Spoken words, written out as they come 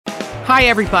Hi,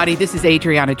 everybody. This is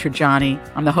Adriana Trajani.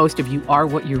 I'm the host of You Are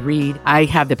What You Read. I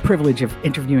have the privilege of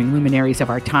interviewing luminaries of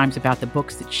our times about the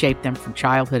books that shaped them from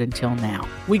childhood until now.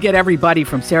 We get everybody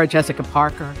from Sarah Jessica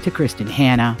Parker to Kristen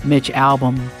Hanna, Mitch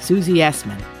Albom, Susie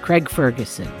Essman, Craig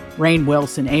Ferguson, Rainn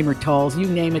Wilson, Amor Tolls, you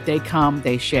name it, they come,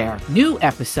 they share. New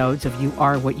episodes of You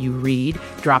Are What You Read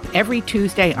drop every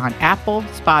Tuesday on Apple,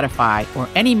 Spotify, or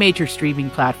any major streaming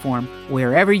platform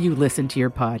wherever you listen to your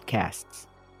podcasts.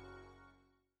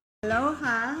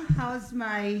 Aloha, how's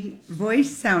my voice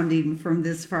sounding from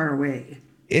this far away?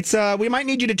 It's we might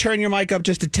need you to turn your mic up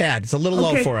just a tad. It's a little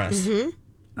low for us.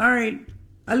 All right.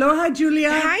 Aloha, Julia.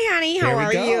 Hi, honey. How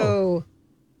are you?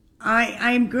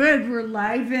 I'm good. We're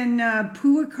live in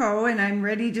Puako, and I'm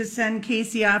ready to send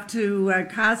Casey off to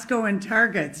Costco and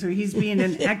Target. So he's being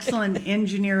an excellent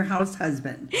engineer house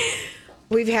husband.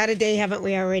 We've had a day, haven't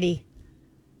we, already?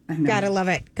 I know. Gotta love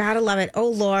it. Gotta love it. Oh,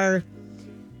 Lord.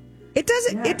 It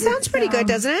does. Yeah, it sounds pretty good,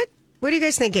 doesn't it? What are you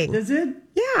guys thinking? Does it?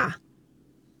 Yeah.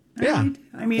 Yeah. Right.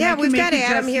 I mean, Yeah, I can we've make got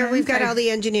Adam here. We've got adjustments. all the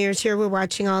engineers here. We're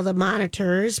watching all the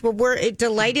monitors. But we're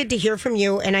delighted to hear from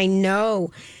you. And I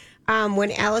know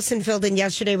when Allison filled in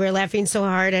yesterday, we were laughing so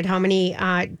hard at how many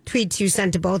tweets you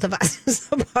sent to both of us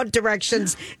about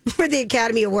directions for the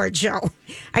Academy Award show.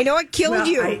 I know it killed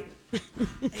you.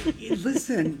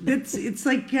 Listen, it's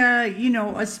like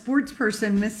a sports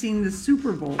person missing the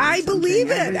Super Bowl. I believe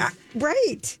it.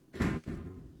 Right.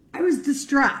 I was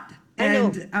distraught. I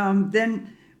know. And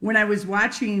then when I was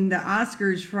watching the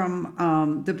Oscars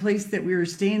from the place that we were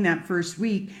staying that first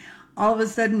week, all of a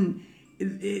sudden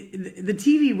the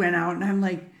TV went out, and I'm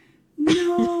like,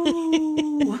 no.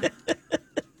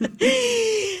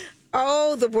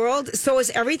 Oh, the world. So is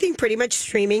everything pretty much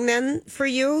streaming then for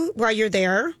you while you're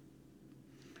there?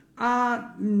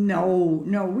 No.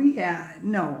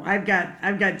 I've got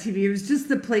TV. It was just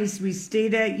the place we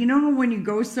stayed at. You know when you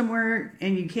go somewhere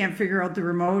and you can't figure out the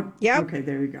remote? Yep. Okay,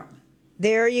 there you go.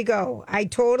 There you go. I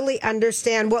totally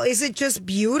understand. Well, is it just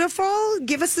beautiful?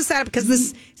 Give us the setup because the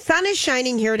sun is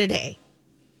shining here today.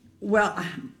 Well,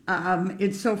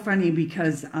 it's so funny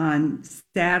because on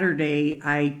Saturday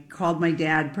I called my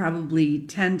dad probably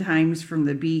 10 times from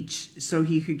the beach so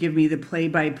he could give me the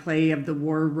play-by-play of the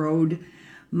War Road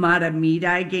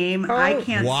Matamidi game. Oh, I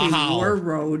can't say War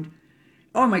Road.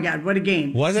 Oh my God, what a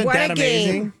game! Wasn't What that a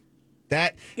amazing?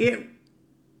 game.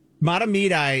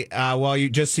 Matamidi, well,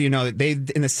 just so you know, they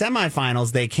in the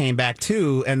semifinals they came back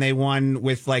too, and they won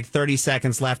with like 30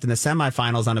 seconds left in the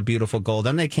semifinals on a beautiful goal.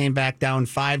 Then they came back down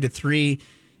 5-3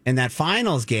 in that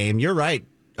finals game. You're right,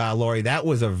 Lori. That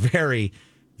was a very,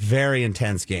 very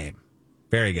intense game.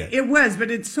 Very good. It was, but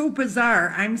it's so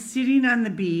bizarre. I'm sitting on the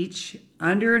beach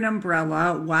under an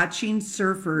umbrella watching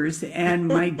surfers, and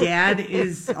my dad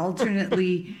is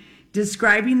alternately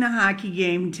describing the hockey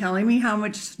game, telling me how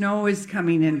much snow is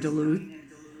coming in Duluth.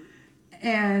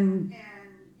 And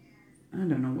I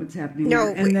don't know what's happening. No,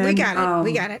 there. And we got it.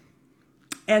 We got it.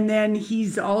 And then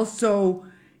he's also,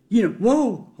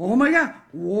 whoa, oh my God,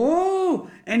 whoa.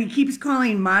 And he keeps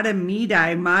calling Mata Media,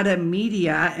 and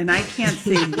I can't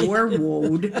say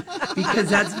Warwood because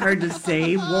that's hard to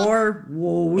say.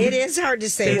 Warwood. It is hard to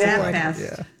say that Warwood. fast.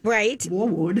 Yeah. Right?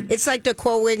 Warwood. It's like the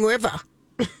Quo Wing River.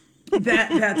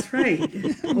 That's right.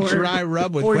 Or, Dry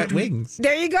rub with wet wings.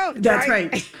 There you go. That's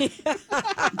Right. right.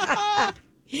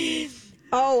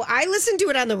 Oh, I listened to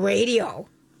it on the radio.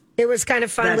 It was kind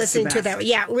of fun That's listening the to best. that.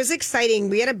 Yeah, it was exciting.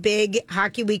 We had a big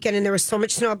hockey weekend, and there was so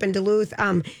much snow up in Duluth.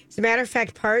 As a matter of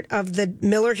fact, part of the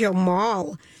Miller Hill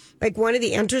Mall, like one of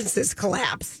the entrances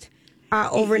collapsed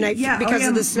overnight because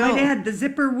of the snow. My dad, the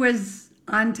zipper was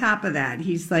on top of that.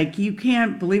 He's like, you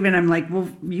can't believe it. I'm like, well,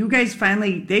 you guys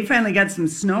they finally got some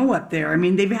snow up there. I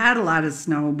mean, they've had a lot of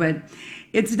snow, but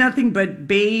it's nothing but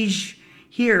beige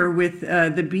here with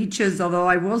the beaches. Although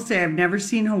I will say I've never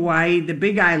seen Hawaii, the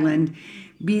Big Island,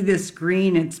 be this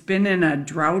green. It's been in a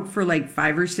drought for like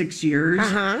 5 or 6 years.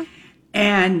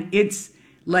 And it's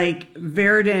like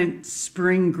verdant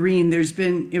spring green.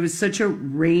 It was such a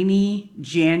rainy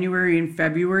January and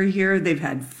February here. They've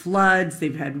had floods,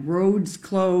 they've had roads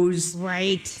closed.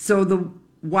 Right. So the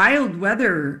wild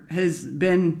weather has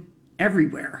been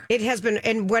everywhere. It has been.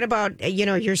 And what about,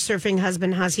 your surfing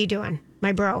husband? How's he doing?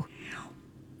 My bro.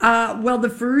 Well, the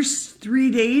first 3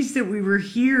 days that we were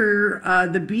here,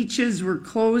 the beaches were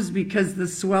closed because the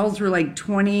swells were like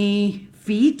 20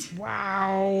 feet.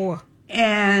 Wow.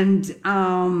 And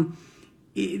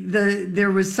there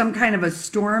was some kind of a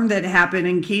storm that happened,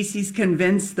 and Casey's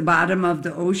convinced the bottom of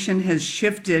the ocean has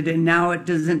shifted, and now it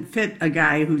doesn't fit a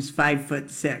guy who's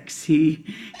 5'6". He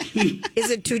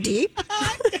Is it too deep?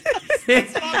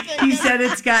 he said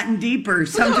it's gotten deeper.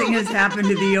 Something has happened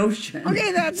to the ocean.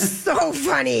 Okay, that's so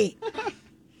funny.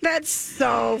 That's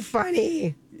so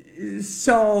funny.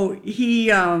 So he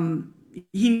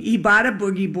bought a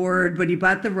boogie board, but he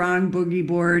bought the wrong boogie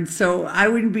board. So I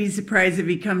wouldn't be surprised if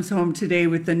he comes home today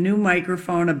with a new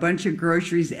microphone, a bunch of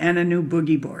groceries, and a new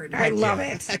boogie board. I love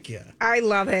it. Heck yeah. I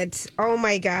love it. Oh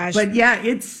my gosh. But yeah,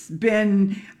 it's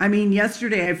been,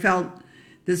 yesterday I felt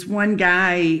this one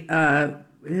guy,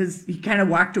 he kind of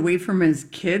walked away from his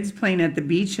kids playing at the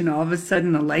beach, and all of a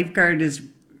sudden the lifeguard is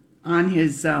on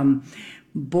his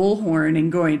bullhorn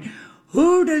and going,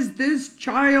 "Who does this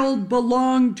child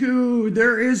belong to?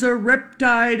 There is a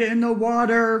riptide in the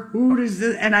water. Who does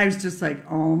this?" And I was just like,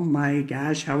 oh my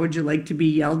gosh, how would you like to be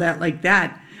yelled at like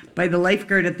that by the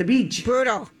lifeguard at the beach?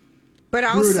 Brutal. But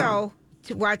also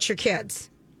to watch your kids.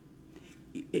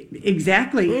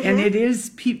 Exactly. And it is,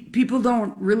 people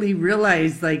don't really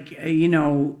realize, like,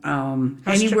 anywhere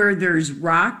there's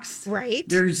rocks, Right.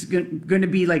 there's going to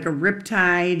be like a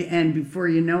riptide. And before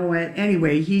you know it,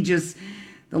 anyway, the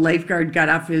lifeguard got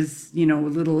off his,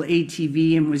 little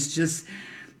ATV and was just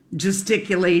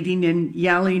gesticulating and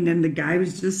yelling. And the guy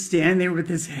was just standing there with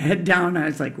his head down. I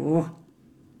was like, oh.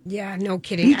 Yeah, no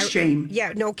kidding. Beach shame.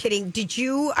 Yeah, no kidding.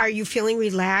 Are you feeling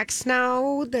relaxed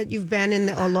now that you've been in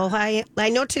the Aloha? I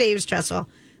know today was stressful,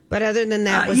 but other than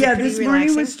that, was it pretty this relaxing?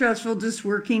 morning was stressful just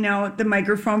working out the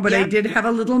microphone, but I Yep. did have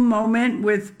a little moment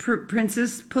with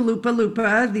Princess Palupa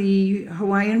Lupa, the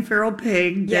Hawaiian feral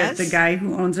pig, Yes. the guy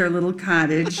who owns our little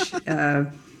cottage.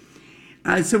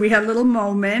 So we had a little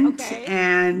moment, Okay.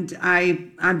 and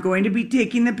I'm going to be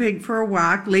taking the pig for a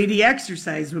walk. Lady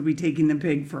Exercise will be taking the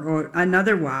pig for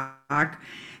another walk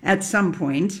at some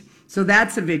point. So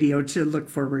that's a video to look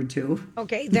forward to.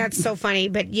 Okay, that's so funny,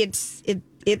 but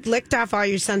it licked off all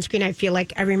your sunscreen. I feel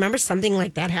like I remember something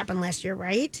like that happened last year,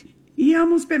 right? He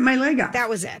almost bit my leg off. That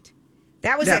was it.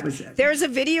 That was That it. was it. There's a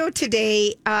video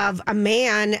today of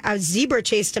a zebra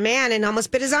chased a man and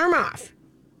almost bit his arm off.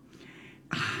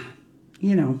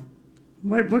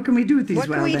 What can we do with these What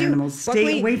can wild we do? animals? What can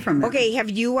Stay we- away from them. Okay, have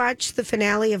you watched the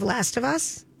finale of Last of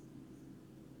Us?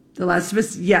 The Last of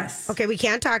Us, yes. Okay, we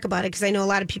can't talk about it because I know a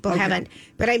lot of people Okay. haven't.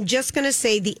 But I'm just going to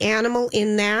say the animal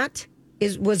in that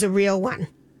was a real one.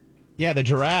 Yeah, the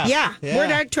giraffe. Yeah, we're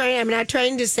not trying. I'm not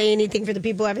trying to say anything for the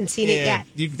people who haven't seen it yet.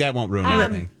 That won't ruin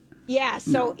anything. Yeah,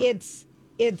 so it's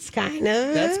kind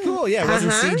of That's cool. Yeah, it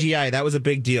wasn't Uh-huh. CGI. That was a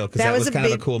big deal because that was kind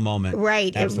of a cool moment.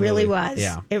 Right, Absolutely. it really was.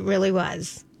 Yeah. It really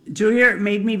was. Julia, it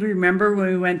made me remember when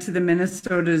we went to the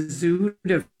Minnesota Zoo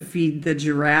to feed the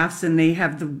giraffes, and they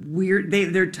have the weird,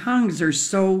 their tongues are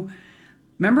so,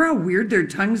 remember how weird their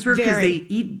tongues were? Because Very. they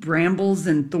eat brambles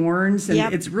and thorns, and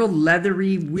Yep. it's real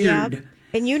leathery, weird. Yep.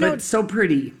 And but it's so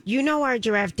pretty. You know our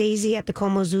giraffe Daisy at the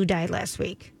Como Zoo died last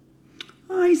week.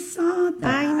 I saw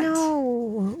that. I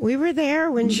know. We were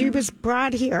there when she was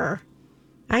brought here.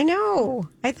 I know.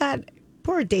 I thought,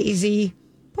 poor Daisy.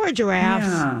 Poor giraffes.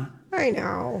 Yeah. I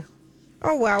know.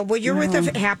 Oh, well, you're with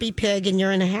a happy pig and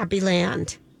you're in a happy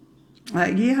land.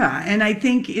 Yeah, and I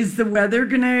think, is the weather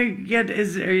gonna get?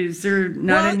 Is there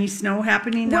not any snow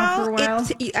happening now for a while?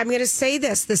 I'm going to say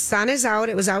this: the sun is out.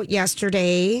 It was out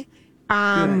yesterday.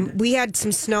 We had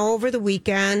some snow over the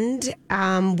weekend.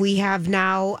 We have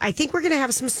now. I think we're going to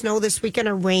have some snow this weekend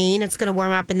or rain. It's going to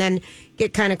warm up and then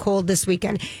get kind of cold this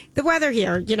weekend. The weather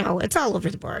here, it's all over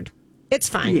the board. It's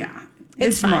fine. Yeah,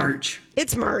 it's fine. March.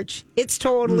 It's March. It's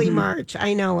totally March.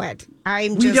 I know it.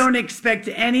 We don't expect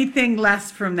anything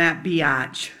less from that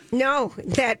biatch. No,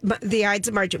 the Ides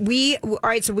of March. All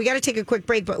right, so we got to take a quick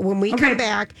break, but when we come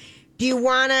back, do you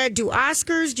want to do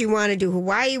Oscars? Do you want to do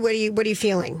Hawaii? What are you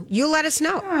feeling? You let us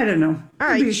know. I don't know. All It'll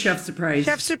right. be a chef surprise.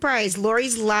 Chef surprise.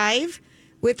 Lori's live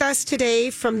with us today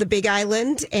from the Big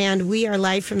Island, and we are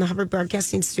live from the Hubbard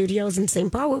Broadcasting Studios in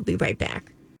St. Paul. We'll be right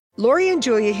back. Lori and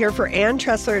Julia here for Ann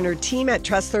Tressler and her team at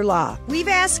Tressler Law. We've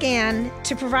asked Ann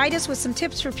to provide us with some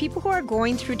tips for people who are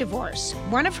going through divorce.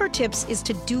 One of her tips is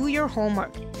to do your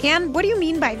homework. Ann, what do you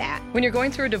mean by that? When you're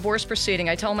going through a divorce proceeding,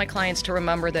 I tell my clients to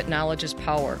remember that knowledge is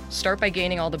power. Start by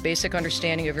gaining all the basic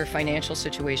understanding of your financial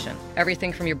situation.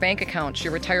 Everything from your bank accounts,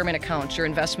 your retirement accounts, your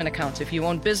investment accounts. If you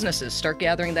own businesses, start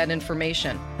gathering that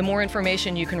information. The more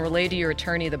information you can relay to your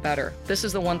attorney, the better. This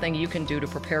is the one thing you can do to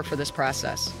prepare for this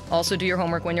process. Also, do your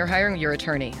homework when you're you're hiring your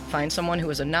attorney, find someone who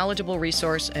is a knowledgeable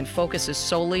resource and focuses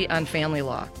solely on family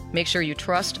law. Make sure you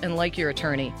trust and like your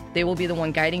attorney. They will be the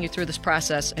one guiding you through this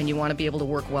process, and you want to be able to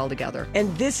work well together.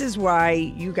 And this is why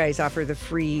you guys offer the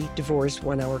free divorce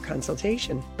 1-hour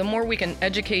consultation. The more we can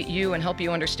educate you and help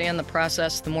you understand the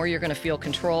process, the more you're going to feel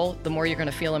control, the more you're going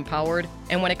to feel empowered.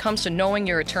 And when it comes to knowing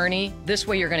your attorney, this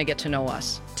way you're going to get to know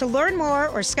us. To learn more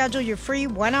or schedule your free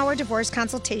 1-hour divorce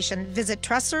consultation, visit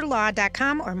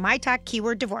trustlerlaw.com or MyTalk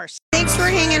keyword divorce. Thanks for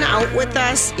hanging out with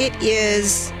us.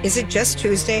 Is it just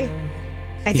Tuesday?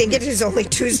 I think it is only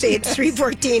Tuesday. It's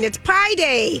 3:14. It's Pi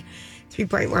Day.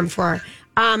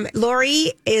 3.14.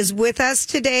 Lori is with us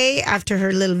today after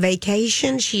her little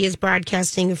vacation. She is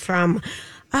broadcasting from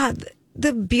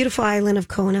the beautiful island of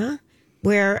Kona,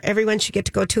 where everyone should get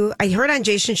to go to. I heard on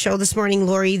Jason's show this morning,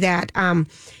 Lori, that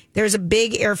there's a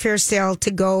big airfare sale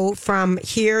to go from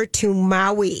here to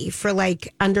Maui for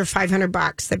like under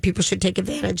 $500 that people should take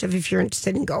advantage of if you're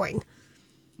interested in going.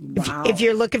 Wow. If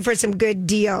you're looking for some good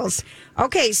deals.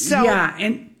 Okay, so... Yeah,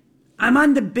 and I'm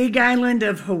on the big island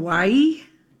of Hawaii,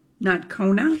 not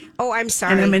Kona. Oh, I'm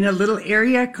sorry. And I'm in a little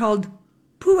area called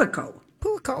Puako.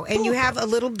 Puako. And you have a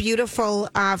little beautiful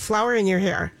flower in your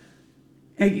hair.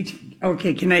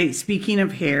 Okay, speaking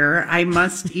of hair, I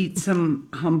must eat some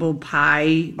humble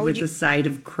pie with a side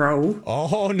of crow.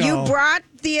 Oh, no. You brought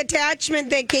the attachment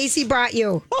that Casey brought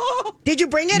you. Did you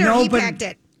bring it or he packed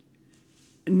it?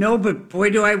 No, but boy,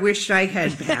 do I wish I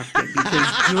had packed it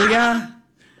because Julia...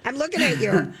 I'm looking at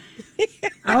you.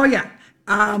 Oh, yeah.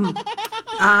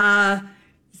 A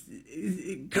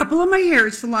couple of my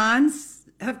hair salons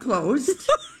have closed,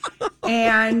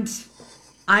 and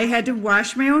I had to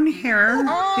wash my own hair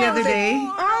the other day.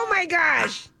 Oh, my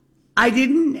gosh. I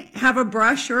didn't have a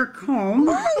brush or a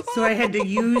comb, so I had to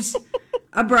use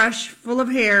a brush full of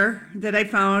hair that I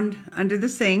found under the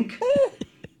sink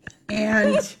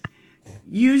and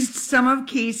used some of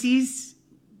Casey's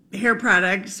hair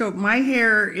product. So my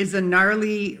hair is a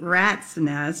gnarly rat's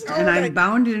nest, and I'm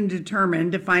bound and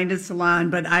determined to find a salon.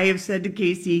 But I have said to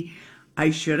Casey,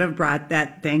 I should have brought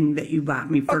that thing that you bought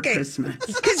me for Christmas.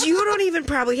 Because you don't even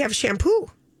probably have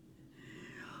shampoo.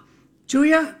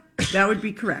 Julia, that would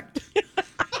be correct.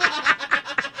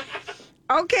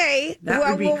 Okay.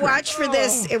 We'll watch for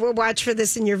this. We'll watch for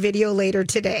this in your video later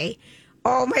today.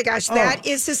 Oh my gosh, that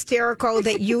is hysterical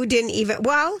that you didn't even.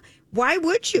 Well, why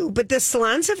would you? But the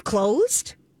salons have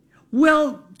closed?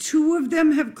 Well, two of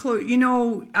them have closed. You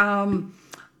know,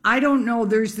 I don't know.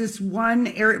 There's this one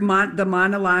area, the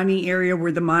Manalani area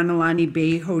where the Manalani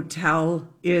Bay Hotel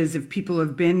is, if people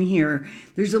have been here.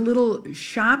 There's a little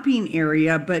shopping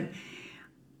area, but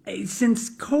since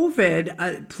COVID,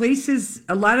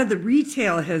 a lot of the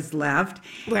retail has left.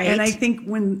 Right. And I think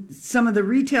when some of the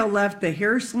retail left, the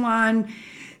hair salon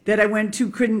that I went to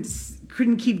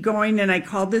couldn't keep going. And I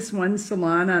called this one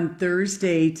salon on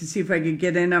Thursday to see if I could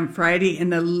get in on Friday.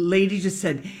 And the lady just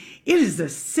said, it is a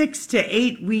 6 to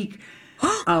 8 week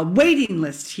waiting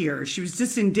list here. She was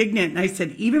just indignant. And I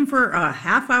said, even for a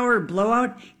half-hour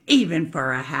blowout? Even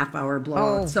for a half-hour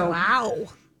blowout. Oh, so, wow.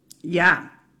 Yeah.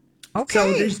 Okay.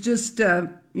 So there's just,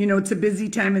 it's a busy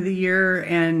time of the year.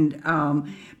 And,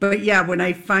 but yeah, when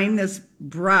I find this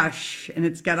brush and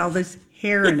it's got all this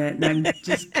hair in it and I'm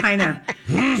just kind of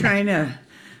trying to,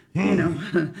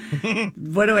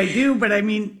 what do I do? But I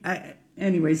mean,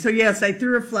 anyway, so yes, I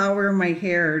threw a flower in my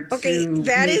hair to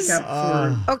make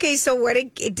up for. Okay, so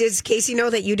does Casey know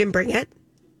that you didn't bring it?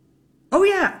 Oh,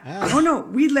 yeah. Oh, no,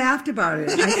 we laughed about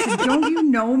it. I said, don't you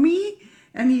know me?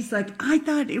 And he's like, I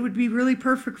thought it would be really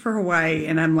perfect for Hawaii.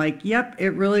 And I'm like, yep, it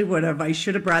really would have. I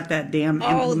should have brought that damn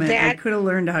implement. I could have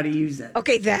learned how to use it.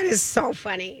 Okay, that is so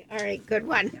funny. All right, good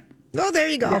one. Yeah. Oh, there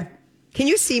you go. Yeah. Can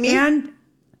you see me? And,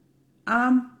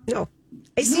 no.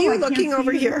 I see you looking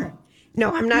over here.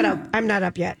 No, I'm not up. I'm not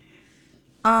up yet.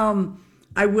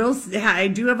 I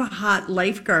do have a hot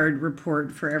lifeguard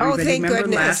report for everybody. Oh, thank Remember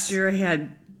goodness. Last year I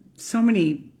had so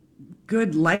many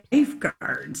good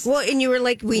lifeguards. Well, and you were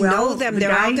like, we know them.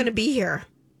 They're all going to be here.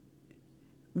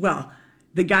 Well,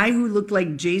 the guy who looked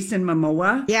like Jason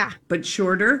Momoa, but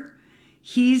shorter,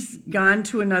 he's gone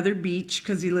to another beach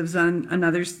because he lives on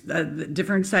another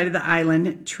different side of the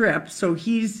island trip. So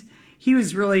he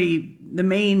was really the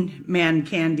main man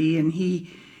candy, and he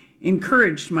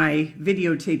encouraged my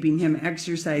videotaping him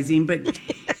exercising, but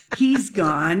he's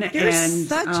gone. You're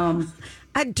such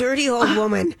a dirty old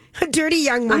woman, a dirty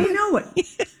young woman.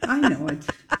 I know it.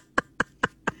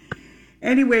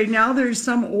 Anyway, now there's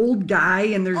some old guy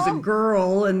and there's a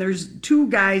girl and there's two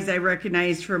guys I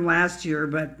recognized from last year,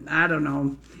 but I don't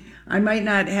know. I might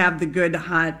not have the good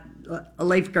hot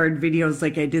lifeguard videos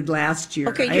like I did last year.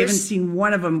 Okay, I haven't seen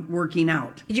one of them working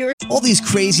out. All these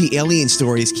crazy alien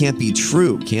stories can't be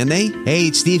true, can they? Hey,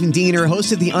 it's Stephen Diener,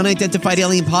 host of the Unidentified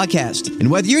Alien Podcast. And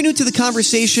whether you're new to the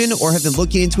conversation or have been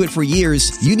looking into it for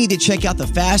years, you need to check out the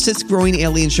fastest growing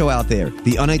alien show out there,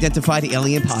 the Unidentified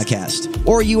Alien Podcast,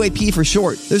 or UAP for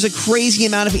short. There's a crazy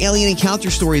amount of alien encounter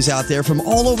stories out there from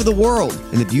all over the world.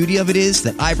 And the beauty of it is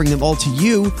that I bring them all to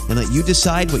you and let you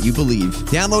decide what you believe.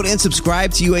 Download and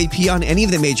subscribe to UAP on any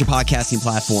of the major podcasting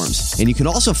platforms. And you can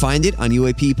also find it on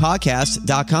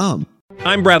UAPpodcast.com.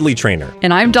 I'm Bradley Trainer.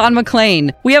 And I'm Don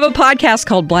McClain. We have a podcast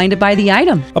called Blinded by the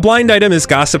Item. A blind item is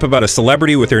gossip about a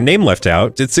celebrity with their name left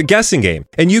out. It's a guessing game,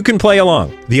 and you can play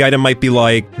along. The item might be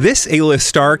like, this A-list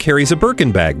star carries a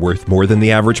Birkin bag worth more than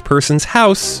the average person's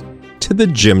house to the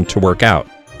gym to work out.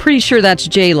 Pretty sure that's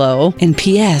J-Lo. And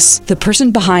P.S. the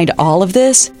person behind all of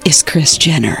this is Kris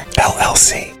Jenner,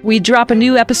 LLC. We drop a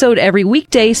new episode every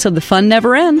weekday so the fun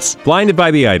never ends. Blinded by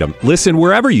the Item. Listen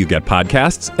wherever you get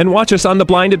podcasts and watch us on the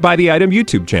Blinded by the Item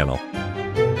YouTube channel.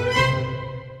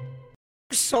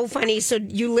 So funny. So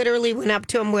you literally went up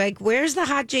to him like, where's the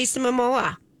hot Jason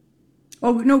Momoa?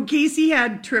 Oh no, Casey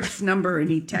had Tripp's number and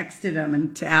he texted him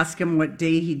and to ask him what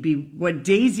days he'd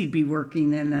be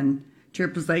working, and then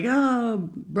Tripp was like, "Oh,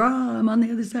 brah, I'm on the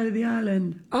other side of the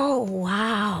island." Oh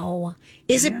wow!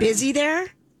 Is it busy there?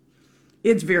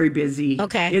 It's very busy.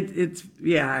 Okay.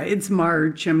 It's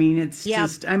March. I mean, it's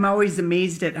just, I'm always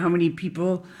amazed at how many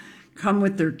people come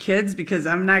with their kids, because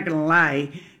I'm not going to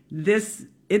lie,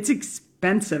 it's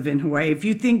expensive in Hawaii. If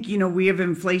you think, we have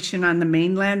inflation on the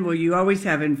mainland, well, you always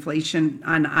have inflation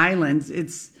on islands.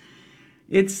 It's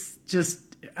just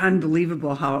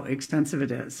unbelievable how expensive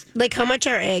it is. Like, how much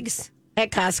are eggs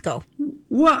at Costco?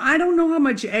 Well, I don't know how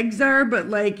much eggs are, but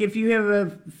like if you have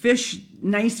a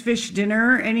nice fish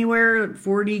dinner anywhere,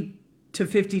 $40 to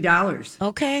 $50.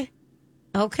 Okay.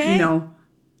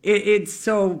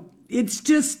 It's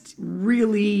just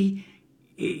really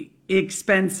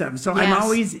expensive. So yes. I'm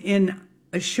always in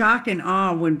a shock and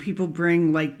awe when people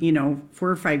bring 4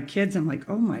 or 5 kids. I'm like,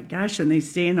 oh my gosh, and they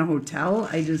stay in a hotel.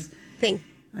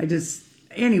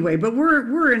 Anyway, but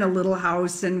we're in a little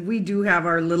house, and we do have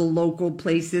our little local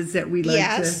places that we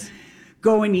like to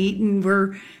go and eat, and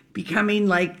we're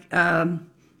becoming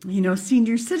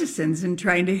senior citizens and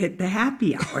trying to hit the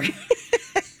happy hour.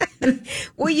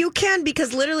 Well, you can,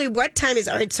 because literally, what time is?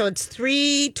 All right, so it's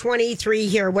 3:23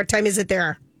 here. What time is it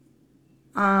there?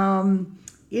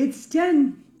 It's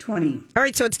 10:20. All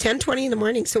right, so it's 10:20 in the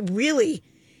morning. So really,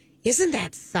 isn't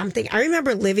that something? I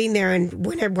remember living there, and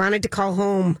when I wanted to call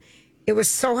home, it was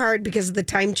so hard because of the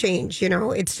time change.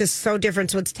 It's just so different.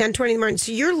 So it's 10:20 in the morning.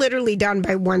 So you're literally done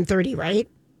by 1:30, right?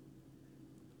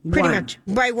 Pretty much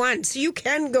by 1. So you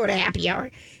can go to happy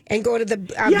hour and go to the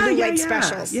blue light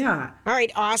specials. Yeah. All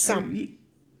right. Awesome.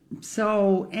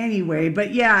 So anyway,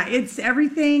 but yeah,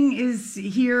 everything is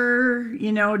here,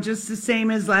 just the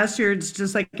same as last year. It's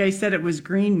just like I said, it was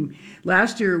green.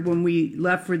 Last year when we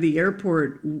left for the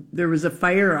airport, there was a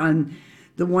fire on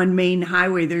the one main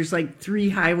highway. There's 3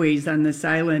 highways on this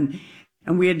island,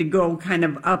 and we had to go kind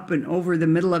of up and over the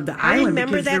middle of the island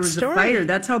because there was a fire.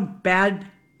 That's how bad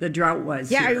the drought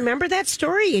was. Yeah, here. I remember that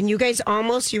story. And you guys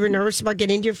you were nervous about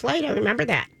getting into your flight. I remember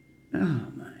that.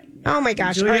 Oh my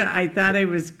gosh. Julia, I thought I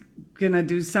was going to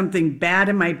do something bad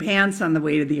in my pants on the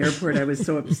way to the airport. I was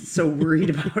so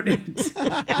worried about it.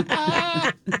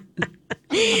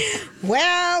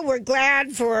 Well, we're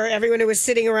glad for everyone who was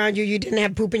sitting around you. You didn't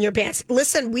have poop in your pants.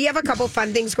 Listen, we have a couple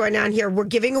fun things going on here. We're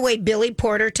giving away Billy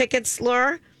Porter tickets,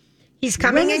 Laura. He's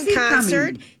coming in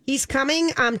concert. He's coming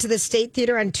to the State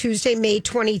Theater on Tuesday, May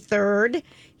 23rd.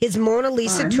 His Mona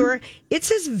Lisa tour. It's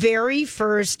his very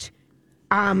first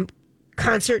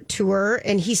concert tour,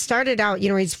 and he started out,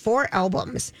 he's 4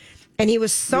 albums. And he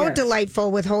was so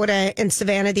delightful with Hoda and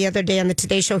Savannah the other day on the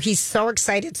Today Show. He's so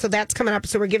excited. So that's coming up.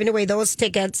 So we're giving away those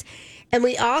tickets. And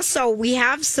we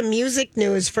have some music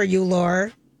news for you,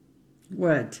 Laura.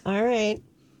 What? All right.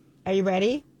 Are you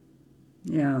ready?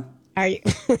 Yeah. Are you?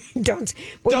 Don't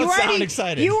sound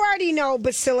excited. You already know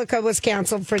Basilica was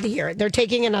canceled for the year. They're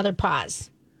taking another pause.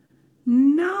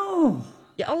 No.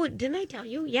 Oh, didn't I tell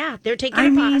you? Yeah, they're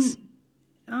taking a pause.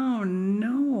 Oh,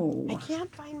 no. I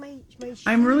can't find my sheet.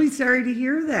 I'm really sorry to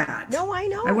hear that. No, I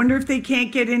know. I wonder if they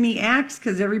can't get any acts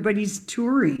because everybody's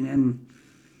touring. And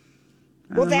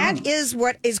that is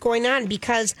what is going on,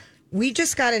 because we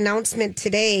just got an announcement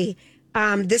today.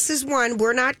 This is one,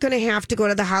 we're not going to have to go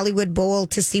to the Hollywood Bowl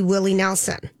to see Willie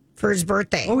Nelson for his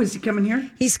birthday. Oh, is he coming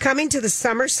here? He's coming to the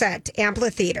Somerset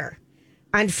Amphitheater.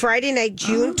 on Friday night,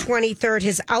 June 23rd,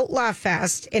 his Outlaw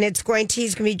Fest, and he's going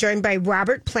to be joined by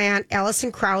Robert Plant,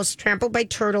 Alison Krauss, Trampled by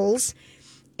Turtles,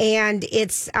 and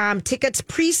it's tickets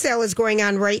pre-sale is going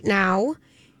on right now.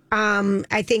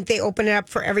 I think they open it up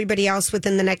for everybody else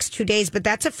within the next 2 days, but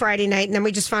that's a Friday night. And then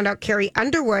we just found out Carrie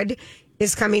Underwood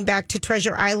is coming back to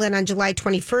Treasure Island on July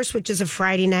 21st, which is a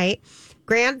Friday night.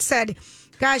 Grant said,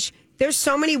 gosh, there's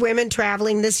so many women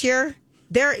traveling this year.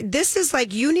 This is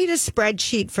like, you need a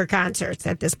spreadsheet for concerts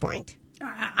at this point.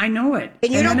 I know it.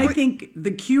 And then I think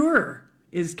The Cure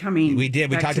is coming. We did.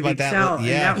 We talked about that.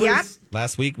 Yeah. That was,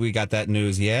 last week we got that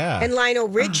news. Yeah. And Lionel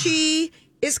Richie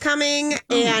is coming.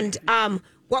 And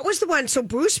what was the one? So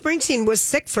Bruce Springsteen was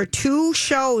sick for 2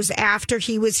 shows after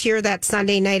he was here that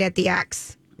Sunday night at the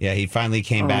X. Yeah, he finally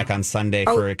came back on Sunday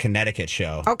for a Connecticut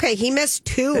show. Okay, he missed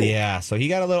 2. Yeah, so he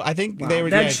got a little. I think they were.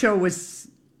 That show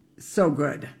was so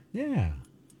good. Yeah.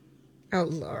 Oh,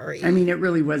 Lori. I mean, it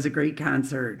really was a great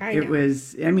concert. It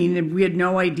was, I mean, we had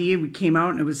no idea. We came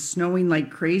out and it was snowing like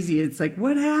crazy. It's like,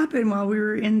 what happened while we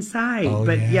were inside?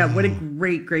 But yeah, what a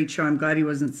great show. I'm glad he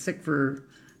wasn't sick for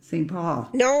St. Paul.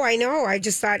 No, I know. I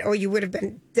just thought, you would have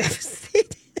been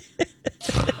devastated.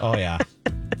 Oh, yeah.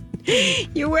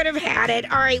 You would have had it.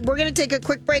 All right, we're going to take a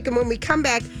quick break. And when we come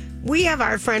back, we have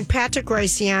our friend Patrick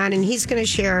Royce on, and he's going to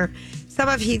share some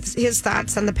of his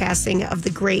thoughts on the passing of the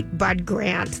great Bud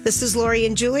Grant. This is Lori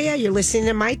and Julia. You're listening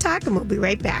to My Talk, and we'll be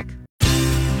right back.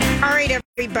 All right,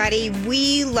 everybody.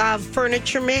 We love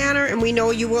Furniture Manor, and we know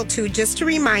you will too. Just a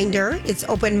reminder, it's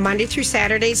open Monday through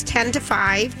Saturdays, 10 to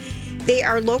 5. They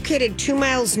are located 2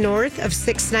 miles north of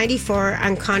 694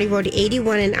 on County Road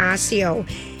 81 in Osseo.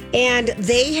 And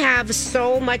they have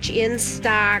so much in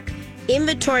stock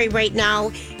inventory right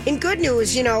now. And good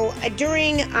news,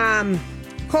 during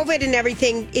COVID and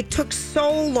everything, it took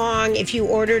so long if you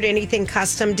ordered anything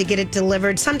custom to get it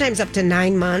delivered, sometimes up to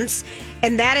 9 months.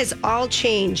 And that has all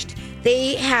changed.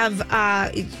 They have,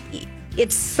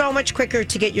 it's so much quicker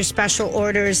to get your special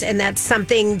orders. And that's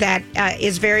something that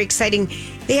is very exciting.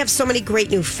 They have so many great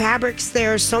new fabrics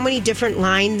there, so many different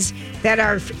lines that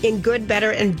are in good,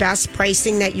 better, and best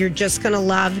pricing that you're just going to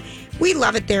love. We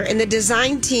love it there. And the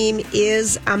design team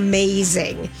is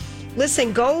amazing.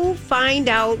 Listen, go find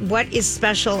out what is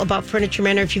special about Furniture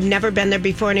Manor if you've never been there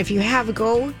before. And if you have,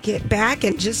 go get back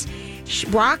and just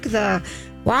walk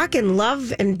and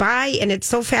love and buy. And it's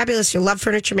so fabulous. You'll love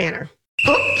Furniture Manor.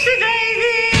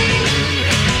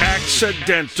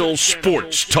 Accidental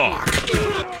Sports Talk.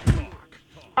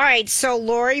 All right, so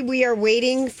Lori, we are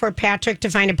waiting for Patrick to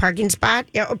find a parking spot.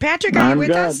 Patrick, are you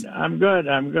with us? I'm good.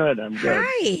 Hi.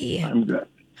 I'm good.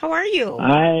 How are you?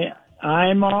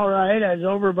 I'm all right. I was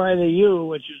over by the U,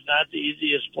 which is not the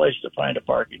easiest place to find a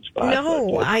parking spot.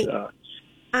 No,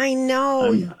 I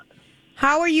know.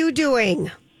 How are you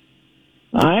doing?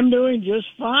 I'm doing just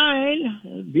fine.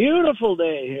 A beautiful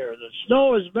day here. The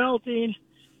snow is melting.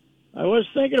 I was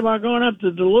thinking about going up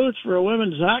to Duluth for a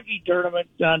women's hockey tournament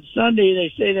on Sunday.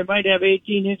 They say they might have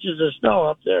 18 inches of snow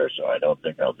up there, so I don't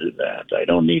think I'll do that. I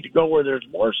don't need to go where there's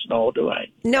more snow, do I?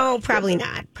 No, probably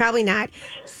not. Probably not.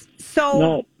 So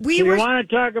no. You want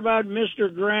to talk about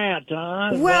Mr. Grant,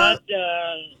 huh? Well,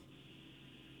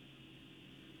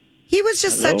 he was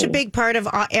just such a big part of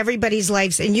everybody's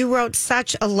lives, and you wrote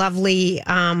such a lovely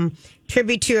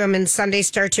tribute to him in Sunday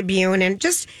Star Tribune, and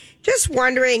just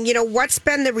wondering, what's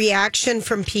been the reaction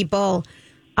from people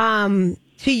to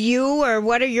you, or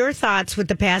what are your thoughts with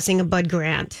the passing of Bud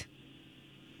Grant?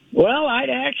 Well, I'd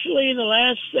actually, in the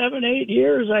last 7-8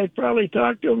 years, I'd probably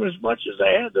talked to him as much as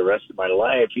I had the rest of my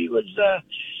life. He was,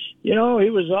 he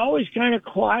was always kind of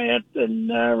quiet and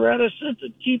reticent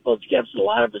and kept a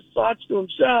lot of his thoughts to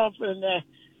himself. And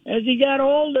as he got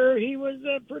older, he was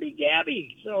pretty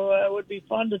gabby. So it would be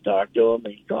fun to talk to him.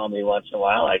 He'd call me once in a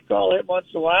while. I'd call him once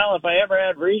in a while. If I ever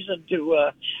had reason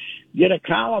to get a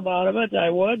column out of it,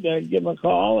 I would. I'd give him a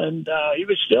call. And he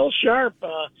was still sharp.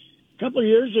 A couple of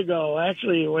years ago,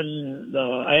 actually, when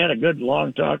I had a good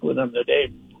long talk with him the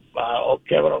day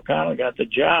Kevin O'Connell got the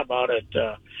job out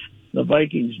at the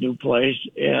Vikings' new place.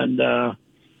 And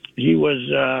he was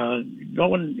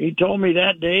he told me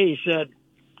that day, he said,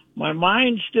 "My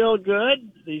mind's still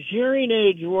good. These hearing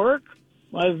aids work.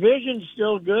 My vision's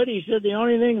still good." He said, "The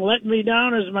only thing letting me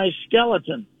down is my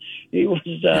skeleton." He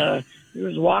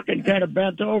was walking kind of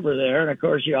bent over there, and of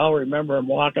course you all remember him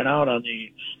walking out on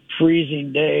the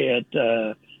freezing day at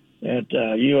the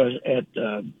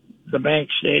Bank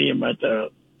Stadium at the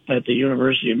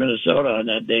University of Minnesota on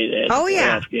that day. They had the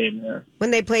playoff game there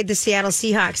when they played the Seattle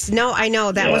Seahawks. No, I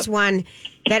know that was one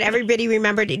that everybody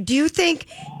remembered. Do you think?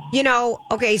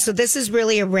 Okay, so this is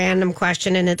really a random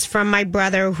question, and it's from my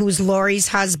brother, who's Lori's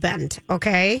husband,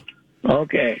 okay?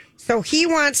 Okay. So he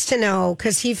wants to know,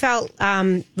 because he felt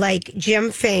like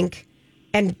Jim Fink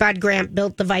and Bud Grant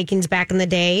built the Vikings back in the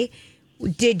day.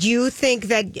 Did you think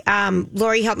that,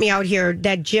 Lori, help me out here,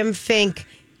 that Jim Fink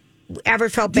ever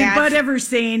felt bad? Did Bud ever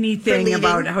say anything leaving?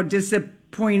 about how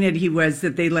disappointed he was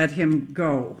that they let him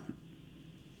go?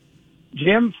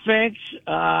 Jim Fink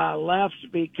left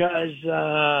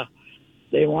because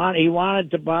he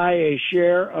wanted to buy a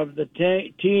share of the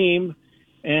team,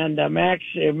 and Max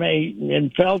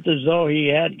felt as though he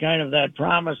had kind of that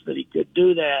promise that he could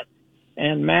do that,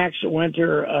 and Max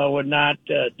Winter would not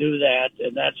do that,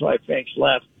 and that's why Fink's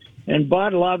left. And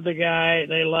Bud loved the guy;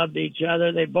 they loved each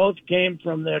other. They both came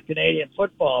from the Canadian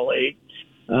Football League.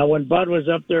 When Bud was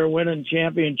up there winning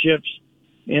championships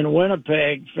in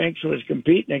Winnipeg, Finks was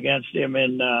competing against him,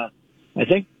 and I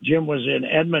think Jim was in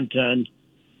Edmonton.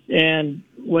 And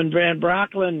when Van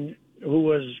Brocklin, who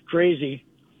was crazy,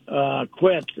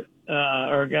 quit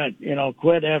after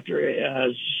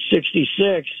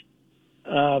 66,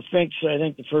 Finks, I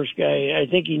think the first guy, I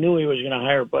think he knew he was going to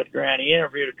hire Bud Grant. He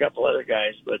interviewed a couple other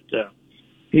guys, but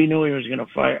he knew he was going to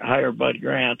hire Bud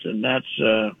Grant, and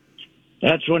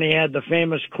that's when he had the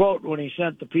famous quote when he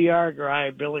sent the PR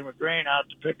guy, Billy McGrain, out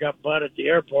to pick up Bud at the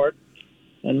airport.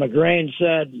 And McGrain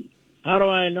said, how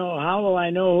will I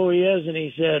know who he is? And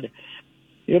he said,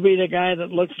 he'll be the guy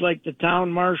that looks like the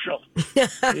town marshal.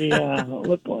 He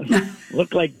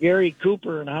looked like Gary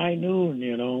Cooper in High Noon,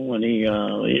 when he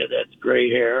had that gray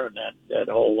hair and that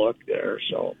whole look there.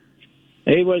 So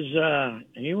he was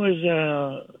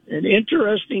an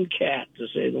interesting cat, to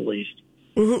say the least.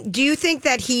 Mm-hmm. Do you think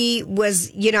that he was,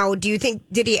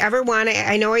 did he ever want to,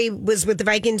 I know he was with the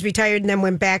Vikings, retired, and then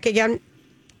went back again.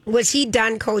 Was he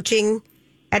done coaching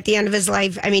at the end of his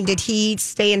life? I mean, did he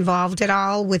stay involved at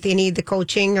all with any of the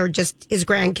coaching, or just his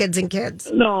grandkids and kids?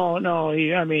 No.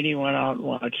 He went out and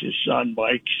watched his son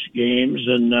Mike's games,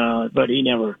 but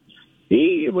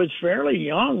he was fairly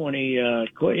young when he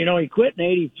quit. He quit in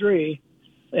 '83.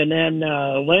 And then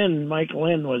Mike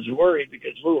Lynn was worried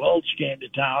because Lou Holtz came to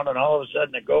town, and all of a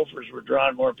sudden the Gophers were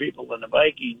drawing more people than the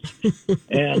Vikings.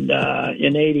 And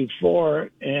in '84,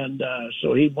 and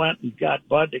so he went and got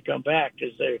Bud to come back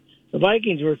because the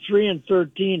Vikings were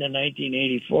 3-13 in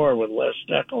 1984 with Les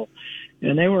Steckel,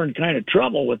 and they were in kind of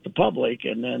trouble with the public.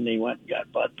 And then they went and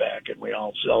got Bud back, and we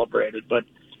all celebrated. But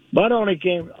Bud only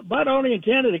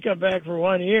intended to come back for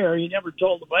 1 year. He never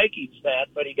told the Vikings that,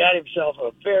 but he got himself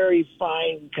a very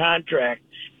fine contract.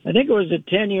 I think it was a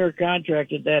 10-year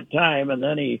contract at that time, and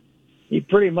then he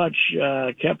pretty much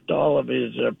kept all of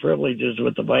his privileges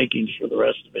with the Vikings for the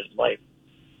rest of his life.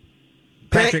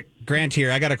 Patrick Grant here.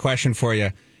 I got a question for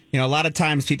you. A lot of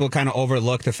times people kind of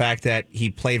overlook the fact that he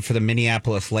played for the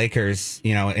Minneapolis Lakers,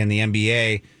 in the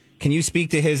NBA. Can you speak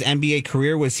to his NBA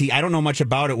career? Was he? I don't know much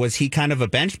about it. Was he kind of a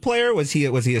bench player? Was he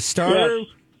a starter? Yes.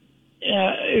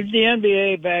 Yeah, the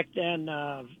NBA back then,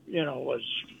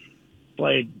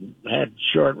 had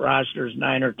short rosters,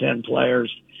 9 or 10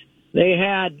 players. They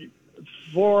had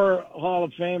 4 Hall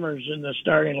of Famers in the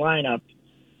starting lineup.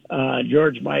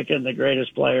 George Mikan, the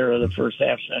greatest player of the first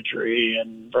half century,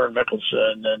 and Vern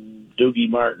Mickelson, and Doogie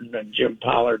Martin, and Jim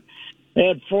Pollard. They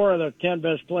had 4 of the 10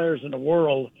 best players in the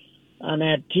world on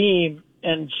that team.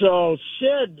 And so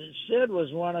Sid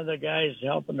was one of the guys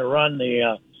helping to run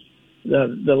the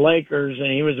Lakers,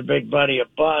 and he was a big buddy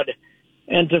of Bud.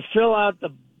 And to fill out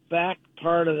the back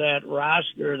part of that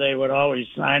roster, they would always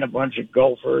sign a bunch of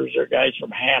Gophers or guys from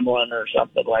Hamlin or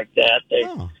something like that.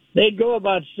 They'd go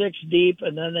about 6 deep,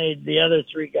 and then the other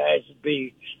 3 guys would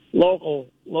be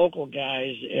local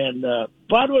guys. And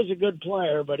Bud was a good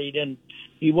player, but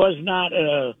he was not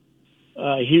a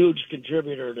huge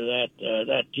contributor to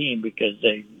that team because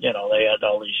they had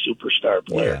all these superstar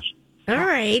players. Yeah. All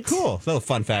right. Cool. Little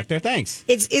fun factor. Thanks.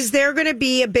 Is there going to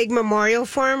be a big memorial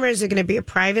for him, or is it going to be a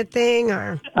private thing?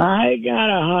 Or I got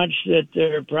a hunch that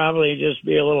there'll probably just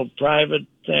be a little private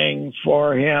thing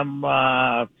for him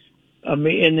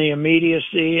in the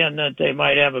immediacy, and that they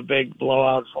might have a big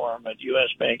blowout for him at U.S.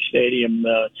 Bank Stadium.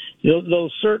 The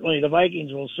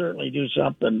Vikings will certainly do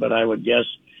something, but I would guess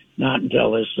not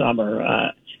until this summer.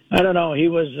 I don't know. He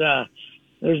was.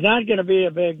 There's not going to be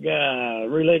a big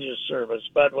religious service.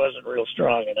 Bud wasn't real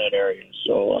strong in that area,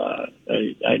 so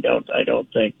I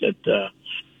don't think that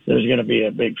there's going to be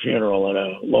a big funeral at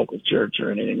a local church or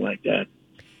anything like that.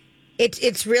 It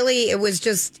was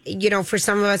just, for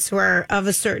some of us who are of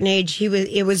a certain age,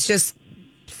 it was just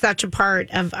such a part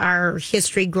of our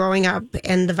history growing up,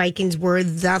 and the Vikings were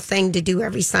the thing to do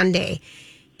every Sunday.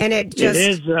 And it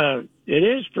is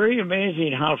pretty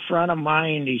amazing how front of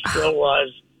mind he still was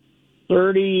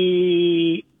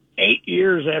 38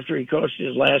 years after he coached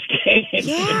his last game.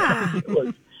 Yeah.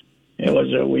 It was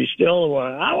we still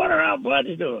I wonder how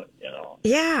Bud's doing,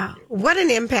 Yeah. What an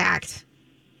impact.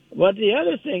 But the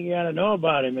other thing you got to know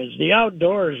about him is the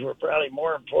outdoors were probably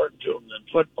more important to him than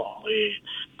football.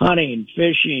 Hunting,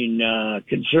 fishing,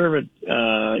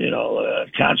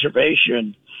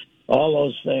 conservation, all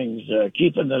those things,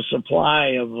 keeping the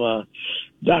supply of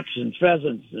ducks and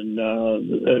pheasants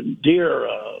and deer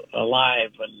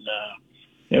alive. And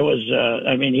it was,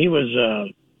 he was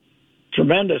a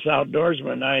tremendous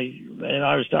outdoorsman.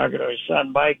 I was talking to his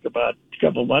son Mike about a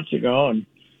couple of months ago, and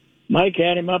Mike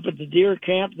had him up at the deer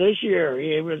camp this year.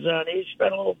 He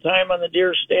spent a little time on the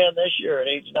deer stand this year at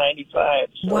age 95.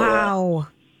 So, wow.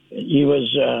 He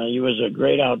was a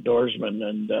great outdoorsman,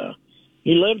 and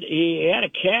he had a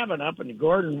cabin up in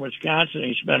Gordon, Wisconsin.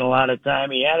 He spent a lot of time.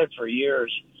 He had it for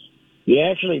years. He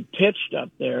actually pitched up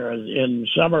there in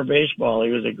summer baseball.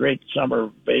 He was a great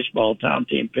summer baseball town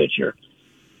team pitcher.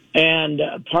 And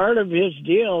part of his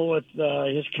deal with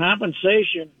his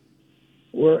compensation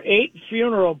were 8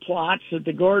 funeral plots at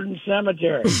the Gordon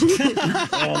Cemetery.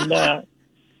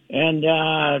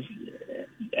 and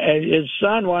his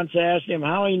son once asked him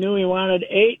how he knew he wanted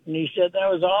 8, and he said that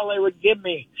was all they would give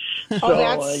me. So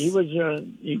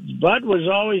Bud was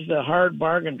always the hard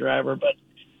bargain driver, but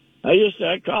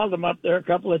I called him up there a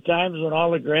couple of times when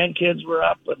all the grandkids were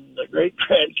up and the great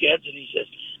grandkids, and he says,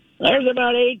 there's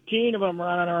about 18 of them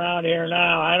running around here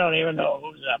now. I don't even know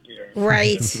who's up here.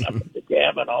 Right. Up at the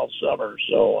cabin all summer.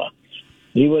 So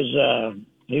he was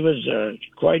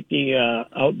quite the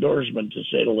outdoorsman, to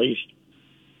say the least.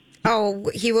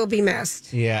 Oh, he will be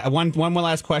missed. Yeah. One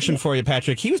last question for you,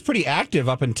 Patrick. He was pretty active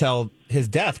up until his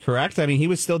death, correct? I mean, he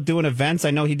was still doing events. I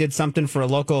know he did something for a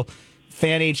local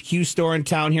Fan HQ store in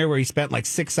town here where he spent like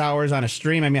 6 hours on a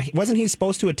stream. I mean, wasn't he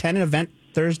supposed to attend an event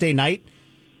Thursday night?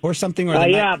 Or something, or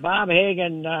Bob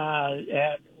Hagan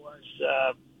was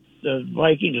the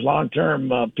Vikings' long-term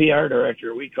PR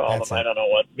director. We call him. I don't know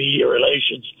what, media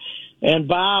relations. And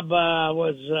Bob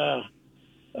was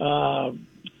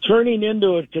turning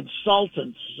into a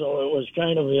consultant, so it was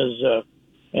kind of his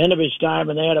end of his time.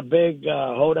 And they had a big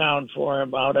hoedown for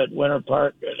him out at Winter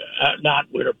Park,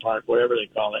 not Winter Park, whatever they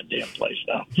call that damn place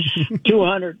now.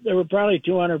 200. There were probably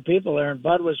 200 people there, and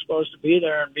Bud was supposed to be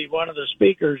there and be one of the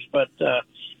speakers, but.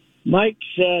 Mike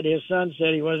said his son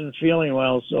said he wasn't feeling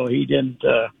well, so he didn't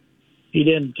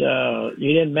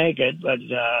make it. But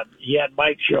he had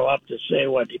Mike show up to say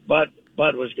what Bud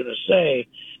was going to say.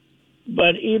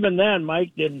 But even then,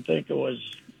 Mike didn't think it was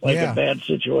a bad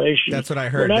situation. That's what I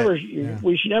heard.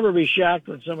 We should never be shocked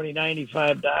when somebody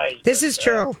 95 dies. This is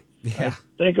true. I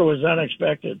think it was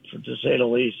unexpected, to say the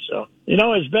least. So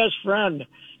his best friend,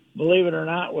 believe it or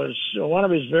not, was one of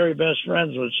his very best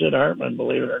friends was Sid Hartman,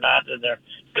 believe it or not. And there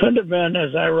couldn't have been,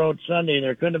 as I wrote Sunday,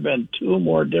 there couldn't have been 2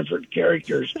 more different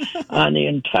characters on the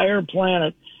entire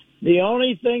planet. The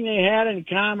only thing they had in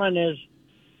common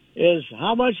is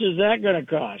how much is that going to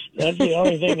cost? That's the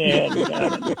only thing they had in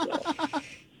common. So.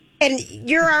 And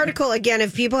your article, again,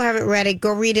 if people haven't read it,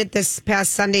 go read it this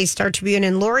past Sunday, Star Tribune.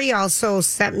 And Lori also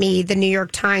sent me the New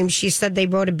York Times. She said they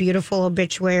wrote a beautiful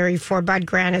obituary for Bud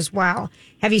Grant as well.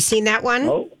 Have you seen that one?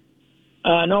 Oh.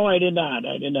 No, I did not.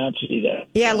 I did not see that.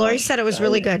 Yeah, Lori said it was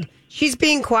really good. She's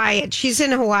being quiet. She's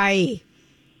in Hawaii.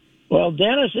 Well,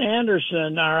 Dennis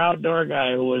Anderson, our outdoor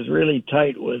guy who was really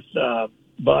tight with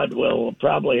Bud, will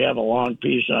probably have a long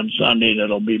piece on Sunday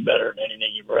that'll be better than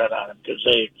anything you've read on him, because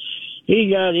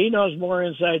he knows more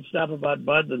inside stuff about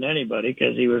Bud than anybody,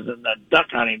 because he was in the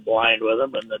duck hunting blind with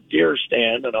him and the deer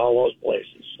stand and all those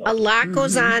places. So. A lot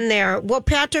goes on there. Well,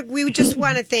 Patrick, we just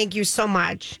want to thank you so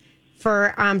much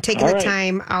for taking the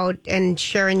time out and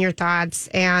sharing your thoughts.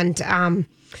 And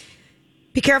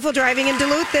be careful driving in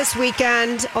Duluth this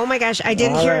weekend. Oh my gosh, I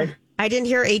didn't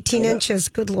hear 18 inches.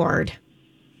 Good Lord.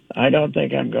 I don't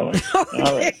think I'm going. Okay.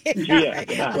 All right.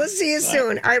 Yeah. We'll see you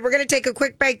soon. All right, we're going to take a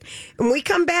quick break. When we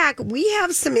come back, we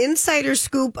have some insider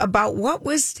scoop about what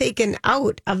was taken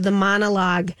out of the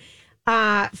monologue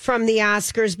from the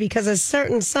Oscars because a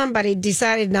certain somebody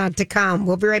decided not to come.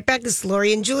 We'll be right back. This is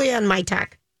Lori and Julia on My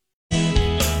Talk.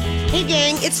 Hey,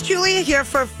 gang, it's Julia here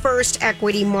for First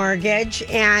Equity Mortgage,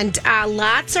 and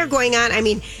lots are going on. I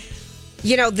mean,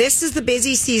 this is the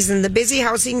busy season. The busy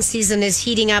housing season is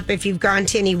heating up. If you've gone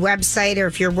to any website or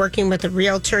if you're working with a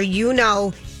realtor,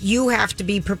 you have to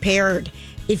be prepared.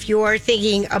 If you're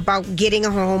thinking about getting a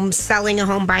home, selling a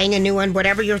home, buying a new one,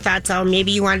 whatever your thoughts are,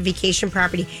 maybe you want a vacation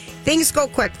property, things go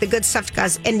quick. The good stuff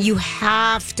does, and you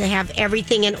have to have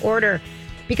everything in order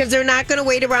because they're not going to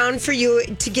wait around for you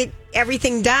to get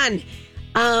everything done.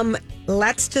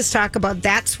 Let's just talk about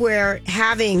that's where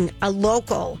having a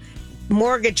local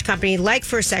mortgage company like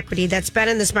First Equity that's been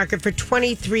in this market for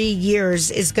 23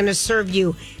 years is going to serve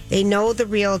you. They know the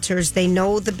realtors, they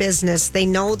know the business, they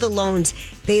know the loans,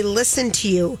 they listen to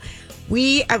you.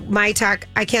 We at My Talk,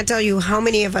 I can't tell you how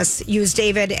many of us use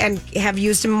David and have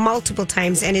used him multiple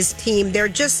times, and his team.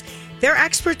 They're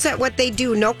experts at what they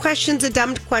do. No question's a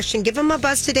dumb question. Give them a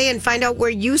buzz today and find out where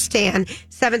you stand.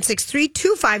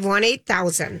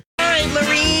 763-251-8000. All right,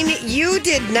 Lorene, you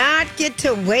did not get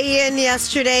to weigh in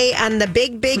yesterday on the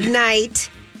big night.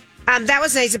 That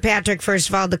was nice of Patrick, first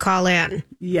of all, to call in.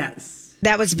 Yes.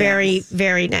 That was very,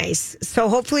 very nice. So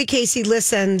hopefully Casey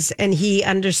listens and he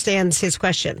understands his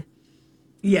question.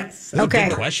 Yes. Okay.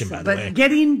 Good question, by the way. But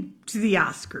getting to the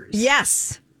Oscars.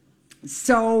 Yes.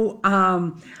 So,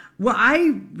 well,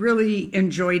 I really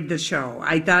enjoyed the show.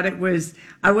 I thought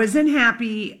I wasn't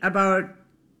happy about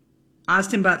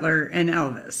Austin Butler and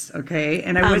Elvis, okay?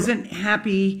 And I wasn't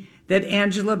happy that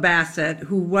Angela Bassett,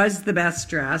 who was the best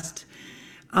dressed,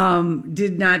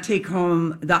 did not take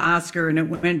home the Oscar, and it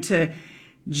went to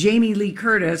Jamie Lee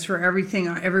Curtis for Everything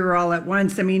Everywhere All at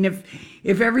Once. I mean, if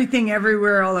Everything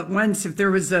Everywhere All at Once, if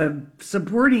there was a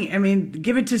supporting, I mean,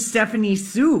 give it to Stephanie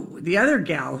Sue, the other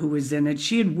gal who was in it.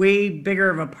 She had way bigger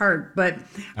of a part, but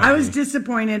I was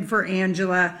disappointed for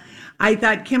Angela. I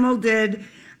thought Kimmel did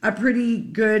a pretty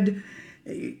good,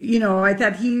 I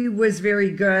thought he was very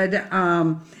good.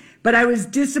 But I was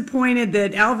disappointed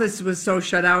that Elvis was so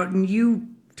shut out, and you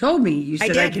told me, you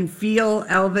said, I can feel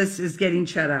Elvis is getting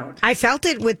shut out. I felt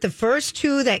it with the first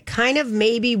two that kind of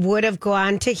maybe would have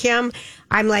gone to him.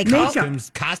 I'm like,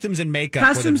 costumes and makeup.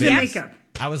 Costumes and makeup.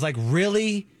 I was like,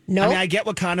 really? No. I mean, I get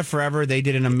Wakanda Forever. They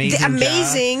did an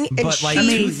amazing job. But like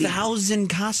 2,000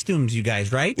 costumes, you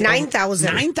guys, right?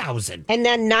 9,000. 9,000. And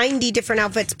then 90 different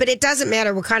outfits. But it doesn't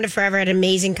matter. Wakanda Forever had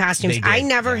amazing costumes.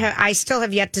 I still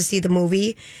have yet to see the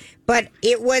movie. But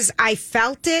I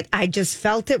felt it. I just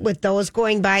felt it with those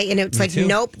going by. And it's like,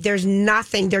 nope, there's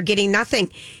nothing. They're getting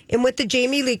nothing. And with the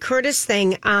Jamie Lee Curtis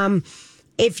thing,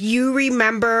 if you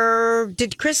remember,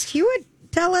 did Chris Hewitt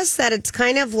tell us that it's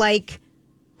kind of like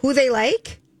who they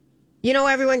like?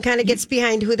 Everyone kind of gets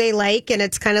behind who they like. And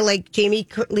it's kind of like Jamie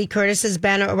Lee Curtis has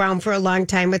been around for a long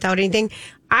time without anything.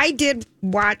 I did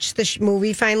watch the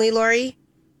movie finally, Lori.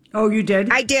 Oh, you did?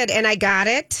 I did. And I got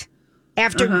it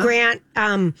after Grant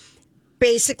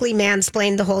basically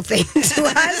mansplained the whole thing to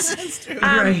us.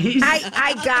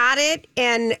 I got it,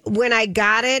 and when I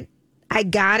got it. I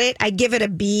give it a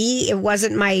B. It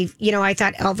wasn't my, I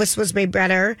thought Elvis was way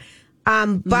better,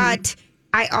 but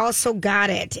I also got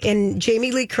it. And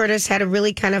Jamie Lee Curtis had a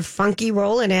really kind of funky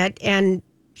role in it, and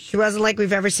she wasn't like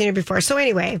we've ever seen her before. So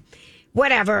anyway,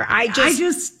 whatever. I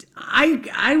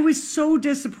was so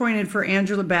disappointed for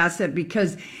Angela Bassett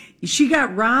because she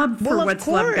got robbed for What's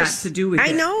Love Got to Do with It.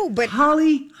 I know, but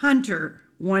Holly Hunter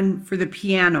won for The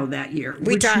Piano that year,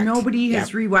 nobody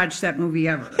has rewatched that movie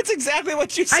ever. That's exactly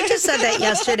what you said. I just said that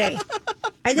yesterday.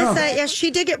 Yes, she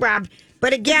did get robbed.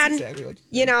 But again,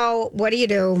 what do you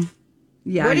do?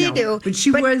 Yeah, what do you do? But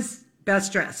she was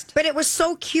best dressed. But it was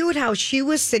so cute how she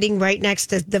was sitting right next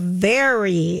to the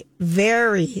very,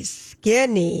 very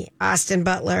skinny Austin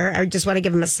Butler. I just want to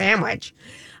give him a sandwich.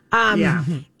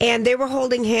 And they were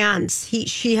holding hands.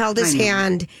 She held his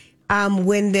hand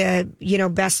win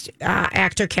the best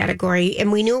actor category,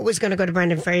 and we knew it was going to go to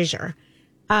Brendan Fraser.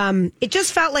 It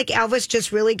just felt like Elvis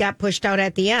just really got pushed out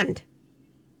at the end.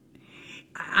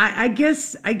 I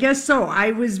guess so.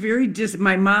 I was very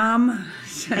my mom,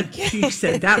 she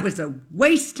said that was a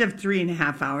waste of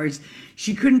 3.5 hours.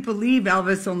 She couldn't believe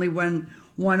Elvis only won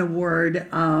one award.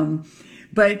 It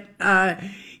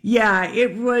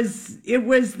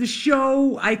was the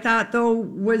show. I thought though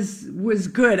was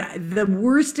good. The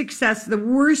worst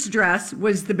dress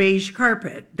was the beige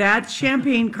carpet. That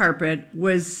champagne carpet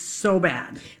was so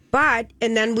bad.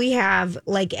 And then we have,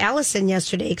 like Allison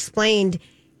yesterday explained.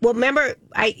 Well, remember,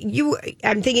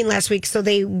 I'm thinking last week. So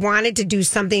they wanted to do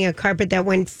a carpet that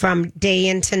went from day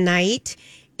into night,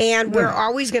 and we're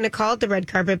always going to call it the red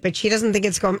carpet. But she doesn't think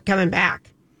it's coming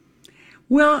back.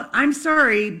 Well, I'm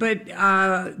sorry, but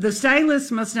the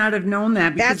stylist must not have known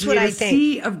that because we had a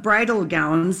sea of bridal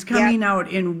gowns coming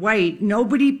out in white.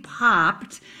 Nobody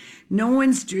popped.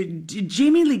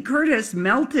 Jamie Lee Curtis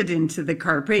melted into the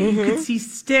carpet. You could see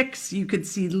sticks. You could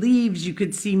see leaves. You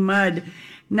could see mud.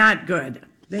 Not good.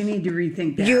 They need to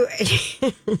rethink that.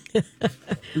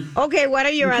 Okay, what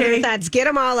are your other thoughts? Get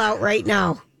them all out right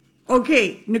now.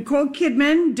 Okay, Nicole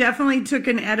Kidman definitely took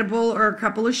an edible or a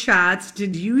couple of shots.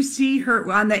 Did you see her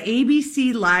on the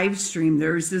ABC live stream?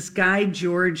 There's this guy,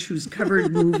 George, who's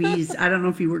covered movies. I don't know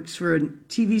if he works for a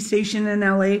TV station in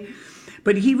LA,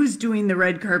 but he was doing the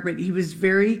red carpet. He was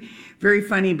very, very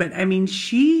funny. But I mean,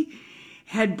 she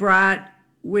had brought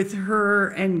with her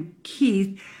and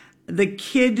Keith the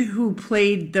kid who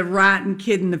played the rotten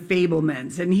kid in The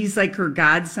Fabelmans, and he's like her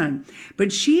godson.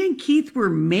 But she and Keith were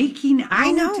making out.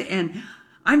 I know. And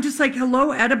I'm just like,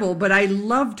 hello, edible. But I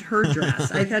loved her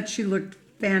dress. I thought she looked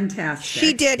fantastic.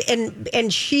 She did,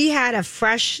 and she had a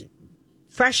fresh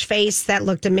face that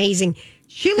looked amazing.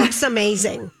 She looks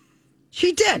amazing.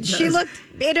 She did. She looked,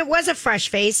 and it was a fresh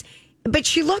face, but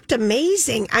she looked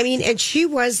amazing. I mean, and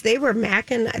they were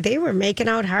making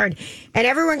out hard. And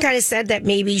everyone kind of said that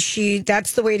maybe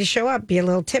that's the way to show up, be a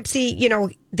little tipsy. You know,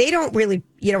 they don't really,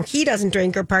 he doesn't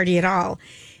drink or party at all.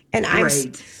 And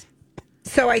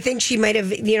so I think she might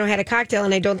have, had a cocktail,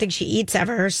 and I don't think she eats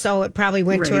ever. So it probably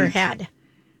went to her head.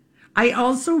 I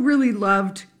also really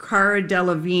loved Cara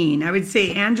Delevingne. I would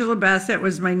say Angela Bassett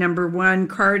was my number 1,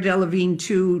 Cara Delevingne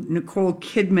 2, Nicole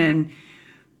Kidman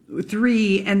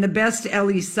 3, and the best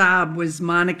Ellie Saab was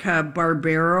Monica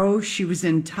Barbaro. She was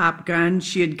in Top Gun.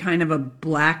 She had kind of a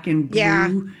black and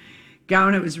blue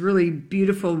gown. It was really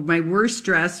beautiful. My worst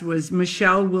dress was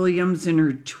Michelle Williams in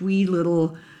her twee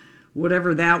little,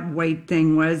 whatever that white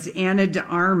thing was, Anna de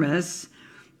Armas.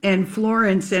 And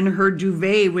Florence and her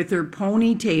duvet with her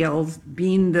ponytails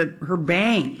being her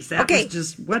bangs. That was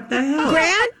just, what the hell?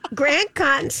 Grant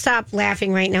can't stop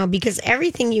laughing right now because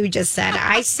everything you just said,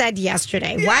 I said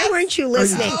yesterday. Yes. Why weren't you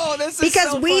listening? Oh, this is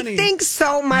because so we funny. think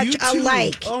so much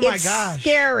alike. Oh my it's gosh.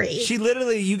 Scary. She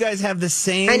literally, you guys have the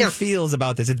same feels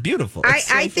about this. It's beautiful.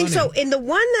 I think so. In the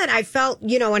one that I felt,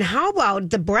 and how about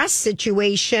the breast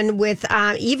situation with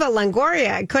Eva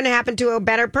Longoria? It couldn't happen to a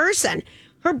better person.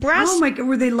 Her breasts. Oh my God,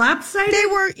 were they lopsided? They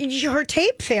were. Her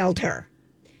tape failed her,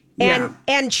 and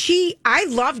I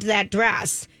loved that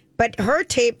dress, but her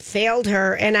tape failed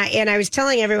her. And I was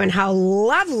telling everyone how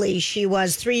lovely she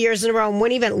was 3 years in a row, and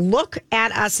wouldn't even look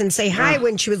at us and say hi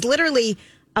when she was literally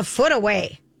a foot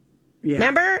away. Yeah.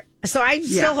 Remember? So I'm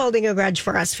still holding a grudge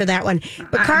for us for that one.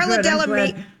 But Cara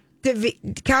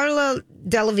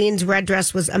Delevingne's red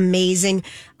dress was amazing.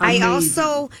 I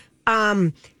also.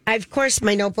 Of course,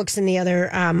 my notebook's in the other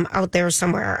out there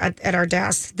somewhere at our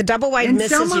desk. The double wide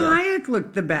misses Selma you. Hayek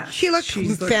looked the best. She looked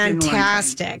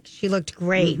fantastic. She looked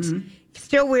great. Mm-hmm.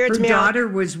 Still weirds me out. Her daughter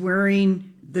was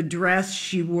wearing the dress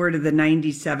she wore to the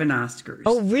 97 Oscars.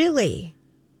 Oh, really?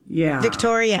 Yeah.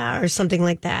 Victoria or something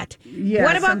like that. Yeah.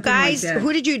 What about guys? Like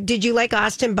who did you like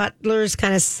Austin Butler's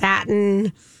kind of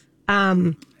satin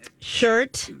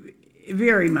shirt?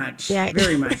 Very much. Yeah.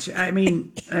 Very much. I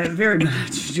mean, very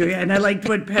much, Julia. And I liked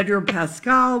what Pedro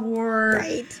Pascal wore.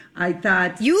 Right. I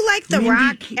thought. You liked The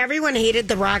Rock. Everyone hated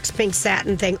The Rock's pink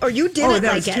satin thing. Or you didn't like it. Oh,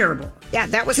 that was terrible. Yeah,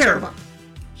 that was terrible.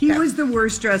 He was the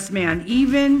worst dressed man.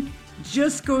 Even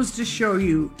just goes to show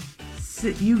you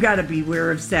got to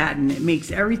beware of satin. It makes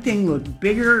everything look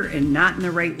bigger and not in the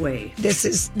right way. This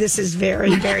is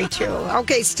very, very true.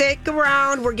 Okay, stick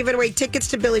around. We're giving away tickets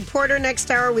to Billy Porter next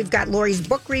hour. We've got Lori's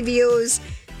book reviews.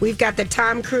 We've got the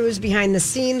Tom Cruise behind the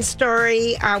scenes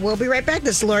story. We'll be right back.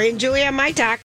 This is Lori and Julia on My Talk.